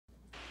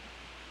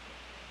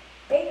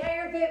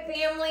Ironfit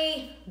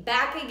family,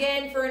 back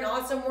again for an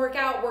awesome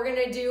workout. We're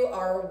gonna do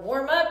our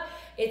warm up.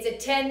 It's a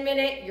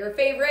 10-minute, your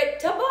favorite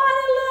Tabata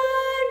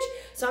lunge.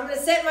 So I'm gonna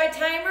set my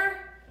timer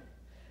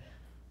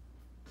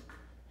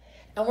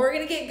and we're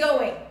gonna get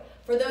going.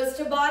 For those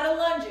Tabata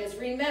lunges,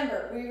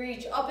 remember, we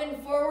reach up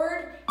and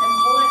forward and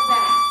pull it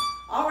back.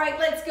 All right,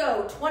 let's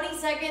go. 20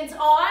 seconds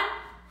on,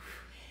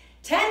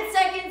 10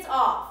 seconds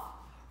off.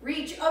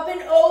 Reach up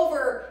and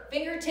over,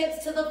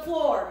 fingertips to the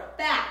floor,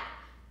 back,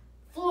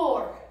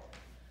 floor,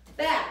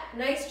 back.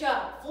 Nice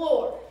job.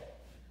 Floor,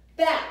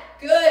 back.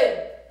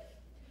 Good.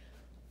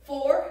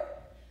 4,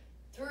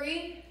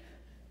 3,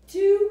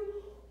 2,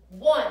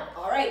 1.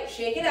 All right,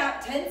 shake it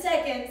out. 10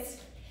 seconds.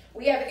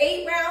 We have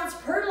 8 rounds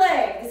per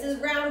leg. This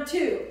is round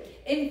 2.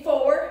 In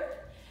 4,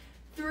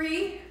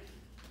 3,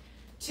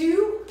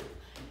 2,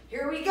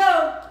 here we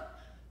go.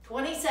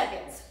 20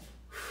 seconds.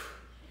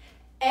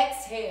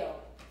 Exhale.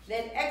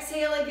 Then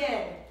exhale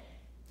again.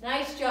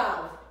 Nice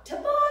job.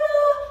 Tabata,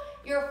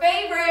 your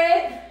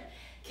favorite.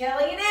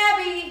 Kelly and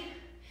Abby.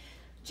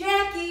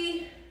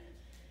 Jackie.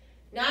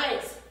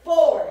 Nice.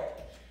 4,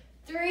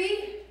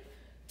 3,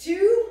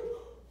 2,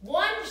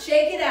 1.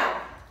 Shake it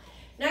out.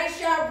 Nice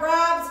job,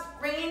 Robs,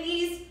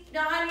 Randy's,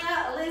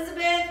 Nanya,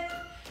 Elizabeth,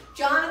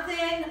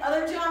 Jonathan,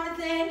 other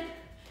Jonathan.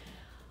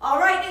 All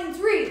right, in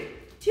 3,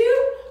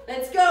 2,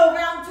 let's go.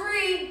 Round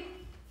 3.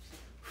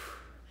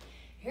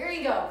 Here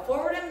you go.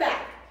 Forward and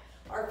back.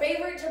 Our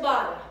favorite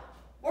Tabata.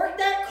 Work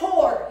that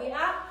core,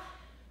 yeah?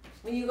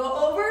 When you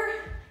go over,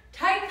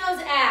 tighten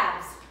those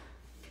abs.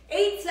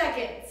 8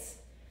 seconds.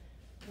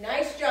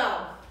 Nice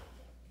job.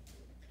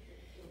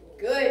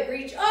 Good.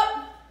 Reach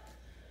up.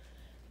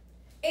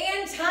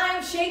 And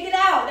time. Shake it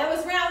out. That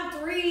was round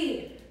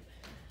 3.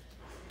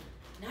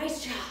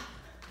 Nice job.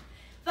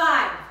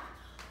 5,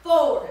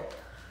 4,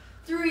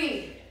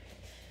 3,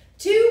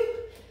 2.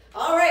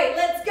 All right,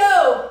 let's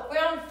go.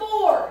 Round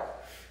 4.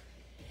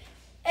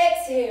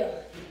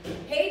 Exhale.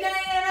 Hey,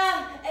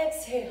 Diana.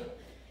 Exhale.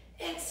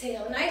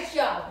 Exhale. Nice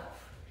job.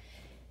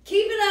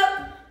 Keep it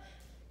up.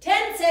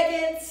 10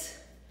 seconds.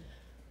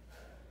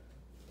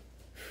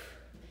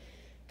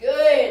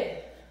 Good.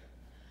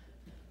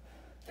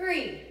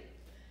 3,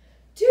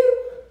 2,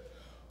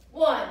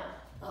 1.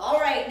 All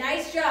right,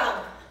 nice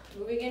job.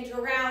 Moving into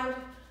round,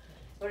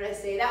 what did I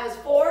say? That was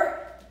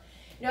 4.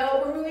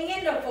 No, we're moving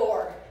into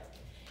 4.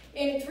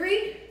 In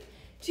 3,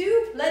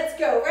 2, let's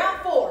go.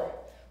 Round 4.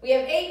 We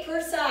have 8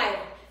 per side.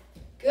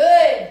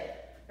 Good.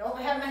 Don't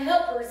have my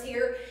helpers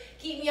here.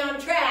 Keep me on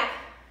track.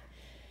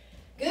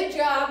 Good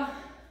job.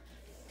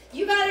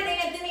 You got it,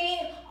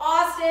 Anthony,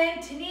 Austin,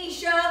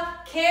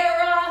 Tanisha,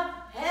 Kara,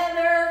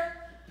 Heather.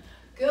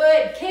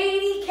 Good.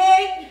 Katie,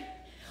 Kate.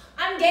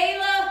 I'm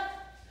Gayla.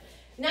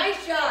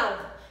 Nice job.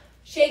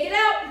 Shake it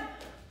out.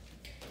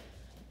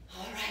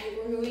 All right,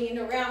 we're moving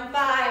into round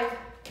 5.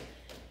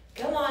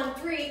 Come on,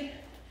 3,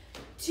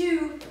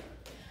 2,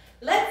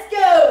 let's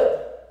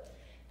go.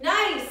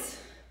 Nice.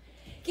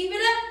 Keep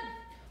it up.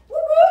 Whoop,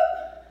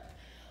 whoop.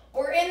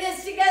 We're in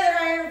this together,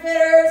 Iron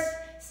Fitters.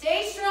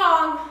 Stay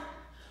strong.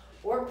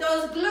 Work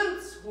those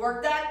glutes.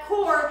 Work that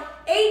core.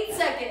 8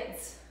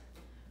 seconds.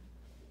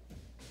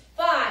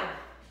 5,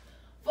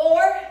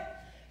 4,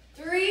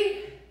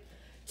 3,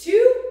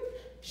 2.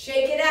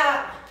 Shake it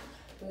out.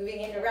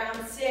 Moving into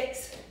round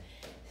 6.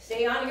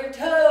 Stay on your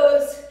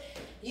toes.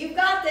 You've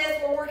got this.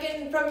 We're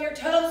working from your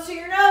toes to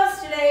your nose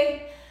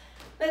today.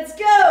 Let's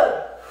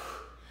go.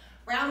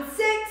 Round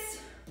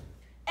 6.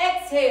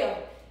 Exhale.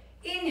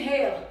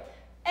 Inhale.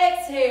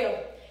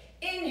 Exhale.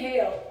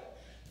 Inhale.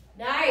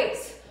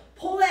 Nice.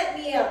 Pull that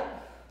knee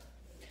up.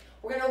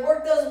 We're going to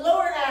work those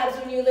lower abs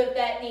when you lift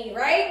that knee,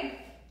 right?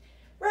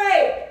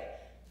 Right.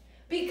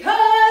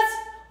 Because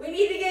we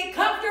need to get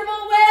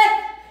comfortable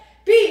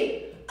with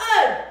being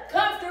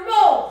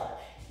uncomfortable.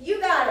 You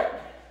got it.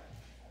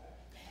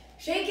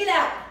 Shake it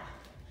out.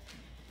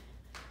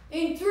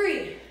 In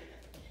 3,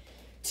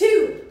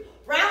 2,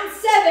 round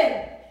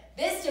 7.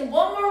 This and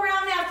one more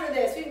round after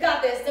this. We've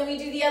got this. Then we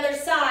do the other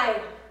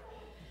side.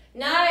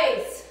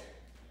 Nice.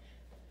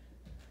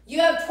 You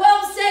have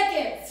 12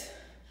 seconds.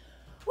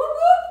 Whoop,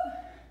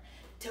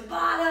 whoop.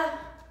 Tabata.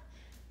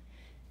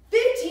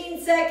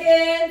 15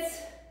 seconds.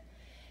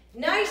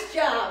 Nice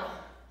job.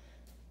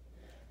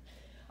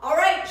 All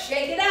right,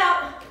 shake it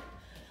out.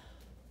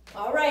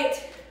 All right.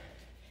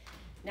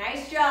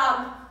 Nice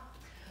job.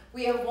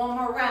 We have one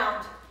more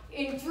round.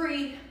 In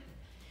 3,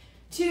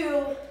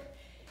 2,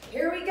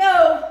 here we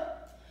go.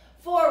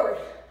 Forward,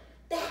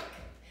 back.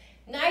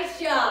 Nice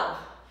job.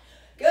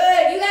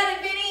 Good, you got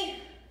it,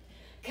 Vinny.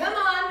 Come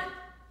on.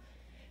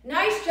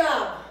 Nice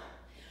job.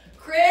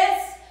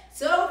 Chris,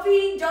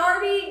 Sophie,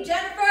 Darby,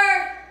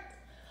 Jennifer,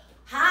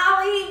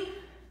 Holly.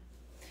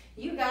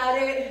 You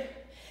got it.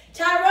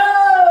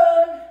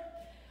 Tyrone.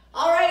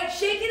 All right,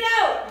 shake it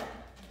out.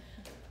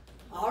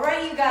 All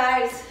right, you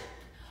guys.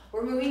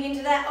 We're moving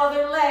into that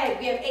other leg.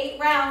 We have 8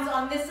 rounds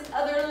on this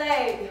other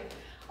leg.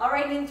 All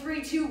right, in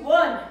 3, 2,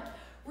 1.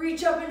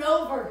 Reach up and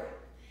over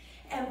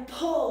and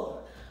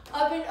pull.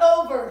 Up and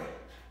over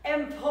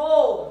and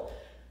pull.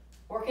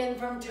 Working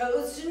from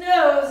toes to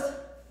nose.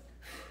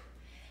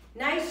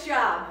 Nice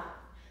job.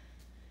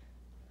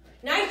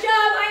 Nice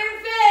job,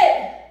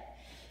 Ironfit.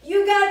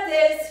 You got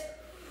this.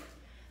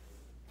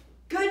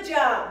 Good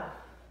job.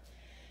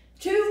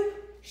 2,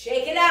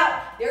 shake it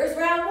out. There's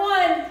round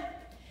 1.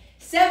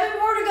 7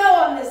 more to go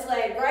on this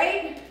leg,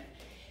 right?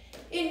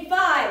 In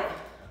 5,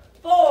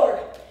 4,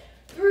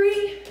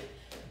 3,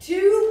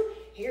 2,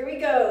 here we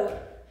go.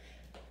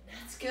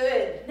 That's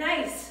good.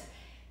 Nice.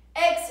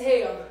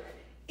 Exhale,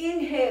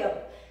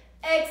 inhale,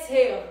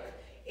 exhale,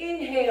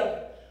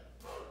 inhale.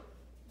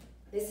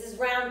 This is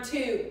round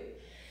 2.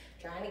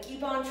 Trying to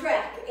keep on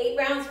track. 8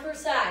 rounds per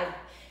side.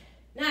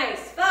 Nice.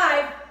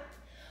 5,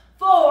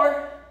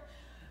 4,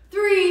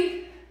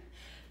 3,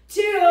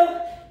 2,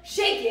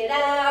 shake it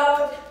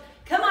out.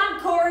 Come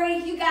on, Corey,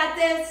 you got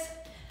this.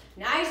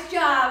 Nice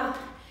job.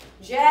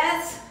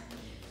 Jess,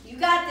 you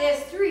got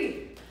this.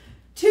 3,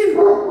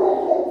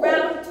 2,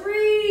 round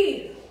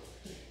 3.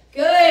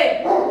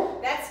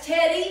 Good. That's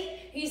Teddy.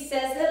 He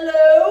says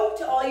hello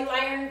to all you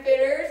Iron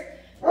Fitters.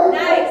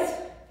 Nice.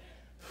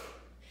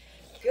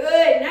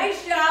 Good.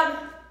 Nice job.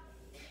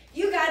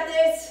 You got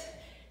this.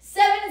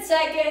 7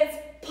 seconds.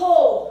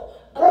 Pull.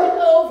 Up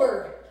and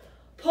over.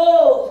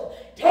 Pull.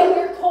 Take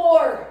your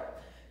core.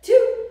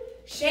 2.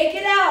 Shake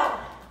it out.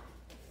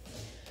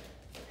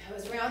 That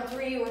was round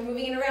 3. We're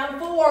moving into round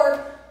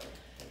 4.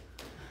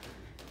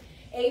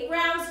 8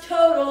 rounds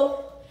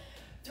total.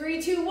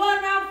 3, 2,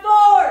 1, round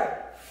 4.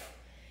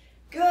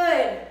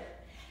 Good.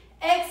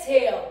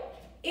 Exhale.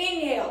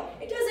 Inhale.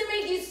 It doesn't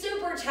make you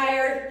super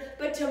tired,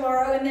 but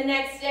tomorrow and the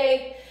next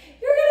day,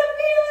 you're gonna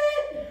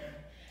feel it.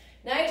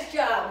 Nice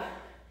job.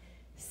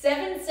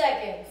 7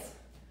 seconds.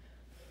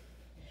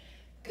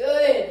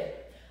 Good.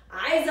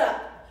 Eyes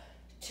up.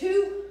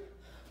 2,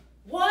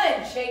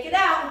 1. Shake it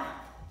out.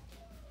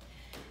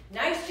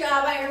 Nice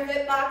job,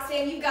 Ironfit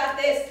Boxing. You got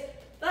this.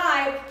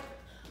 5,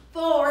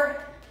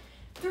 4,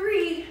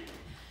 3,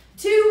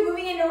 2.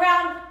 Moving into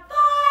round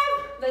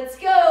 5. Let's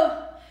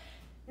go.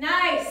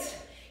 Nice.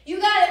 You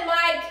got it,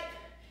 Mike.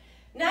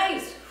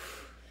 Nice.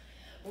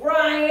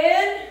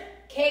 Ryan,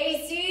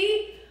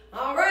 Casey.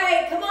 All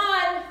right, come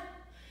on.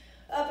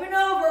 Up and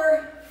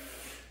over.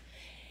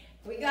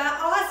 We got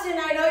Austin.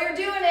 I know you're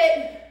doing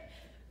it.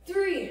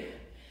 3,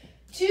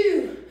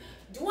 2,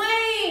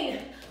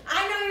 Dwayne.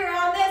 I know you're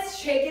on this.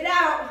 Shake it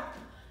out.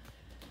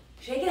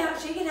 Shake it out,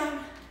 shake it out.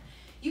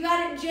 You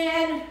got it,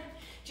 Jen.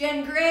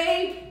 Jen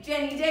Gray,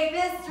 Jenny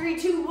Davis. 3,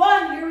 2,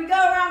 1. Here we go,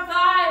 round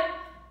 5.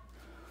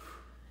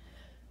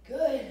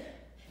 Good.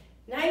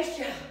 Nice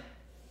job.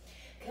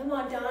 Come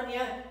on,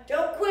 Danya.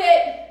 Don't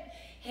quit.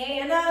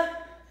 Hannah,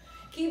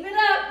 keep it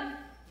up.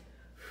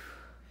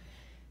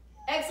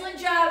 Excellent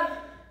job.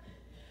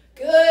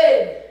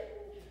 Good.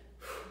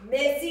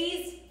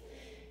 Missy's.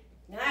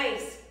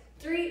 Nice.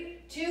 3,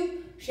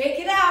 2, shake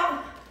it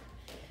out.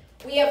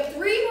 We have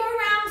 3 more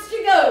rounds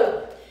to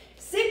go.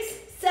 6,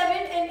 7,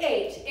 and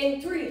 8.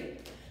 In 3,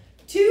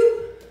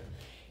 2,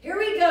 here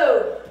we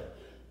go.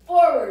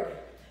 Forward,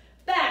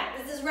 back.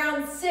 This is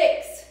round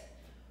 6.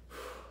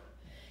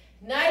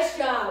 Nice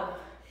job.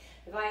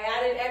 If I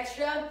added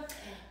extra,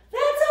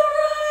 that's all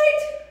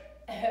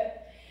right.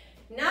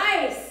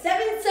 Nice.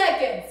 7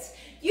 seconds.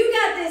 You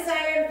got this,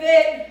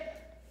 Ironfit.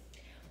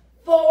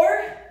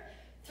 4,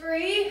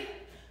 3,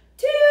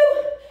 2,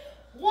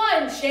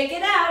 1. Shake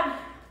it out.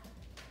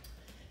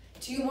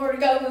 2 more to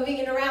go. Moving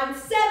into round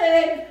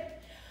 7.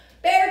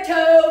 Bear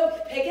toe.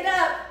 Pick it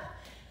up.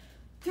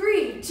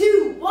 3,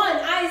 2, 1.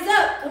 Eyes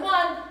up. Come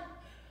on.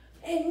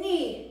 And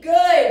knee.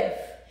 Good.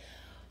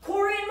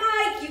 Corey and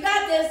Mike, you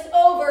got this.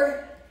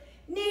 Over.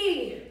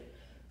 Knee.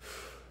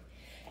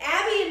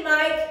 Abby and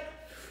Mike.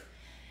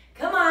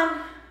 Come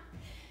on.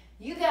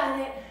 You got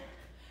it.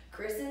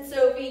 Chris and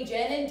Sophie,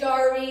 Jen and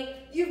Darby,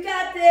 you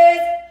got this.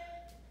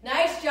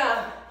 Nice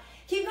job.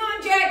 Keep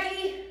going,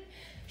 Jackie.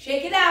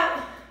 Shake it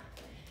out.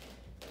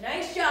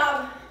 Nice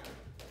job.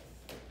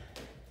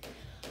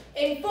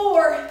 In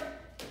 4,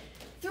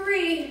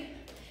 3,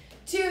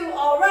 2,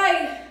 all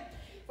right.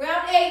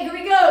 Round 8, here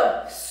we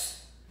go.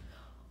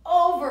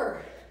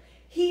 Over,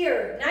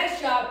 here, nice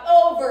job.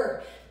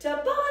 Over,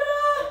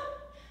 Tabata.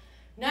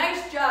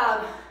 Nice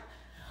job.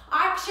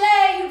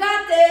 Akshay, you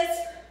got this.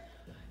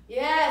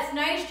 Yes,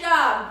 nice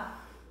job.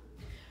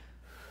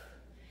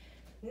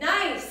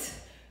 Nice.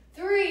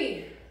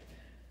 3,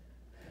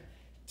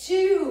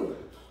 2,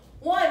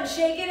 1,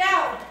 shake it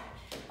out.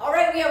 All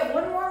right, we have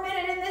 1 more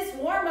minute in this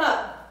warm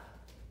up.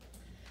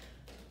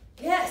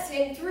 Yes,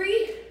 in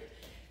 3,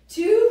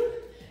 2,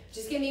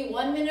 just give me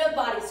 1 minute of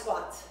body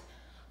squats.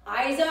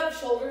 Eyes up,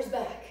 shoulders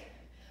back.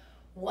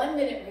 1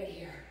 minute right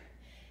here.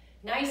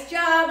 Nice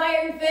job,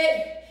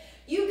 Ironfit.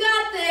 You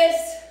got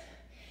this.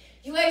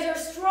 You guys are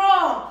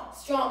strong.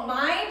 Strong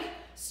mind,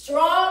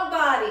 strong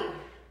body.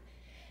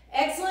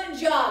 Excellent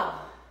job.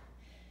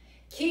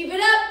 Keep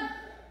it up.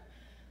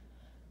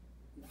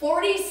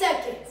 40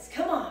 seconds.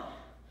 Come on.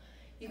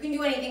 You can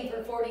do anything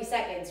for 40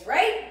 seconds,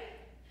 right?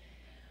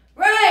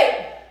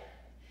 Right.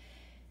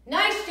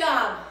 Nice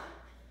job.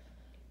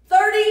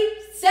 30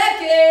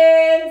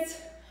 seconds.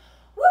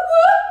 Whoop,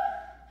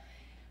 whoop.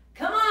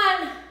 Come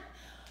on.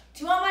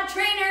 Do you want my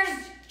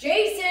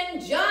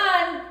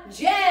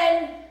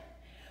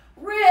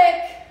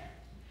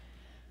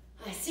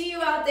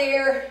out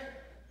there.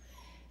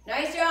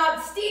 Nice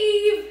job,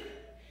 Steve.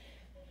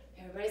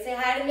 Everybody say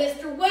hi to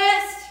Mr.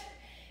 West.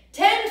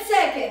 10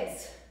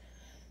 seconds.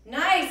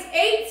 Nice,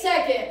 8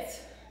 seconds.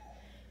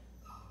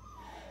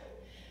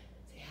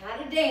 Say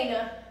hi to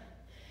Dana.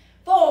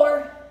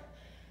 4,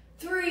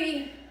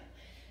 3,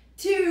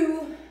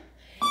 2.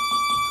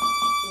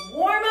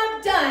 Warm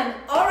up done.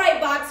 All right,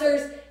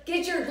 boxers,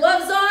 get your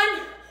gloves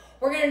on.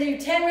 We're gonna do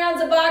 10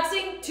 rounds of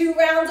boxing, 2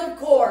 rounds of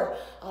core.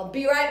 I'll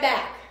be right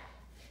back.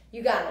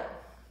 You got it.